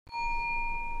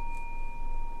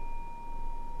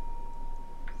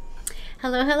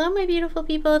Hello, hello, my beautiful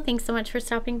people. Thanks so much for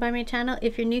stopping by my channel.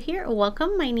 If you're new here,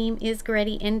 welcome. My name is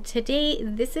Goretti, and today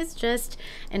this is just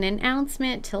an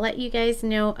announcement to let you guys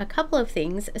know a couple of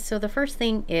things. So the first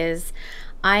thing is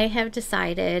I have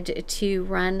decided to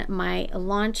run my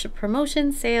launch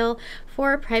promotion sale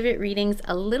for private readings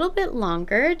a little bit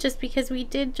longer, just because we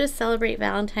did just celebrate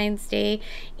Valentine's Day,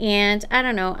 and I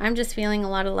don't know, I'm just feeling a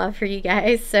lot of love for you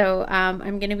guys, so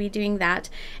I'm going to be doing that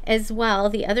as well.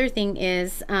 The other thing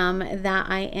is that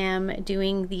I am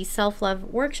doing the self-love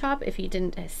workshop. If you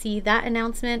didn't see that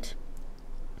announcement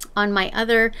on my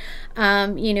other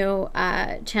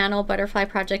channel, Butterfly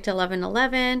Project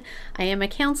 1111, I am a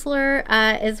counselor,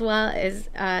 as well as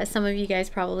some of you guys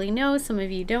probably know, some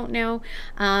of you don't know,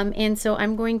 and so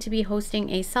I'm going to be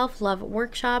hosting a self-love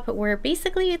workshop where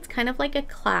basically it's kind of like a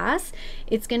class.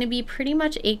 It's going to be pretty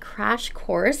much a crash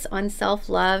course on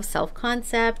self-love,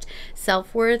 self-concept,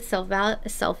 self-worth,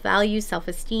 self-value,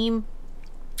 self-esteem,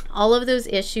 all of those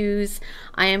issues.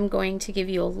 I am going to give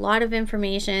you a lot of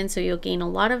information, so you'll gain a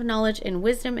lot of knowledge and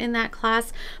wisdom in that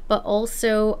class, but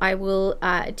also I will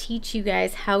teach you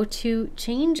guys how to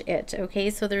change it. Okay,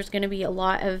 so there's going to be a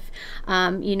lot of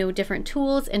different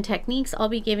tools and techniques I'll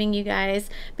be giving you guys.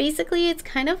 Basically, it's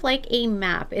kind of like a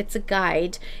map. It's a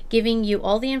guide giving you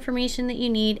all the information that you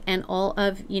need and all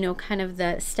of kind of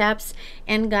the steps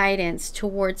and guidance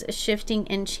towards shifting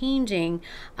and changing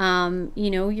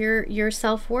your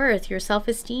self-worth, your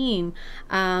self-esteem,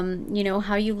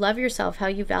 how you love yourself, how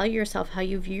you value yourself, how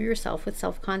you view yourself with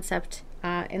self-concept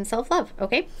and self-love.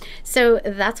 Okay, so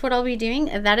that's what I'll be doing.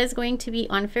 That is going to be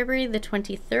on February the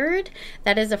 23rd.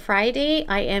 That is a Friday.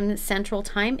 I am Central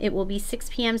Time. It will be 6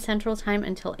 p.m. Central Time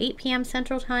until 8 p.m.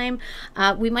 Central Time.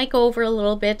 We might go over a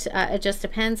little bit. It just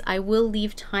depends. I will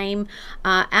leave time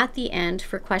at the end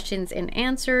for questions and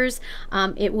answers.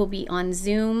 It will be on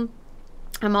Zoom.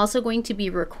 I'm also going to be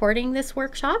recording this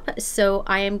workshop, so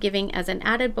I am giving as an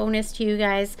added bonus to you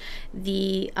guys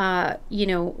the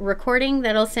recording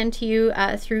that I'll send to you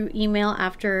through email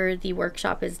after the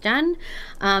workshop is done,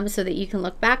 so that you can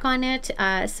look back on it.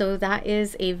 So that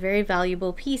is a very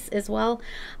valuable piece as well,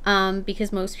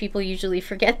 because most people usually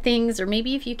forget things, or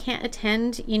maybe if you can't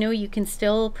attend, you can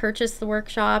still purchase the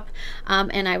workshop,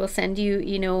 and I will send you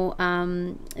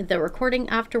the recording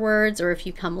afterwards, or if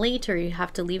you come late or you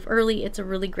have to leave early, it's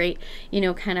a really great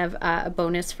kind of a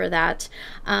bonus for that.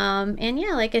 And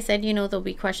yeah, like I said, there'll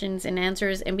be questions and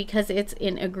answers, and because it's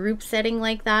in a group setting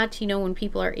like that, when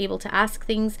people are able to ask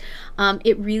things,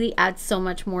 it really adds so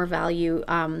much more value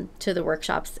to the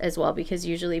workshops as well, because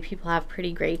usually people have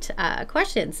pretty great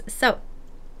questions. So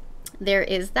there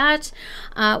is that.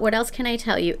 What else can I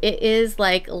tell you? It is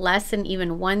like less than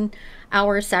even 1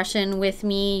 hour session with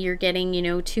me. You're getting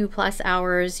 2+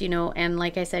 hours, and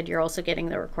like I said, you're also getting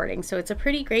the recording, so it's a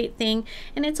pretty great thing,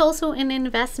 and it's also an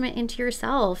investment into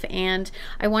yourself. And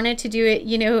I wanted to do it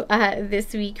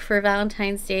this week for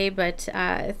Valentine's Day, but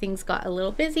things got a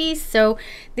little busy. So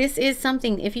this is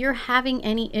something, if you're having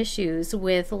any issues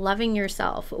with loving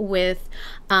yourself, with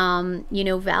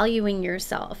valuing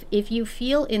yourself, if you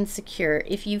feel insecure,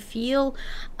 if you feel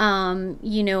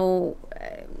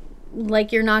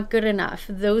like you're not good enough,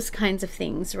 those kinds of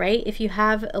things, right? If you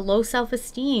have a low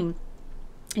self-esteem,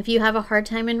 if you have a hard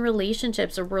time in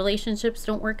relationships, or relationships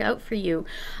don't work out for you,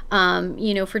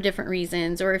 for different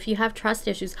reasons, or if you have trust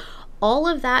issues, all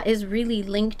of that is really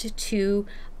linked to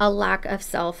a lack of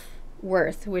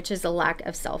self-worth, which is a lack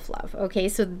of self-love. Okay,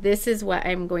 so this is what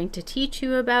I'm going to teach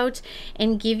you about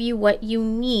and give you what you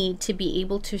need to be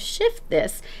able to shift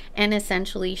this and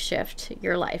essentially shift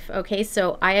your life. Okay,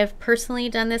 so I have personally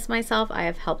done this myself. I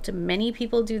have helped many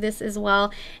people do this as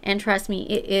well, and trust me,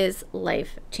 it is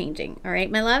life-changing. All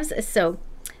right, my loves, so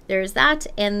there's that.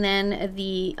 And then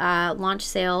the launch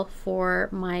sale for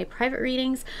my private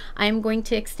readings, I'm going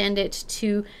to extend it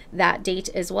to that date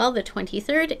as well, the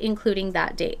 23rd, including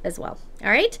that date as well. All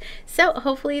right, so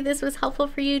hopefully this was helpful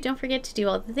for you. Don't forget to do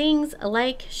all the things: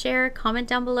 like, share, comment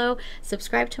down below,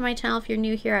 subscribe to my channel if you're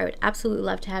new here. I would absolutely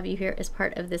love to have you here as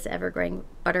part of this ever-growing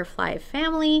butterfly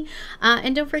family.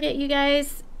 And don't forget, you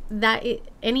guys, that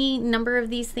any number of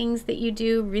these things that you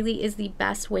do really is the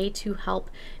best way to help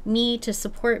me, to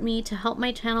support me, to help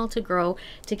my channel to grow,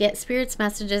 to get spirit's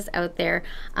messages out there.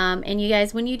 And you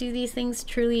guys, when you do these things,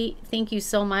 truly thank you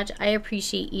so much. I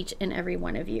appreciate each and every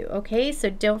one of you. Okay, so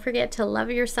don't forget to love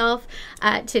yourself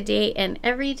today and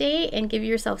every day, and give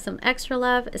yourself some extra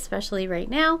love, especially right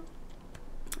now.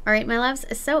 All right, my loves,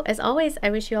 so as always,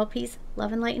 I wish you all peace,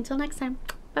 love, and light. Until next time,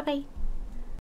 bye bye.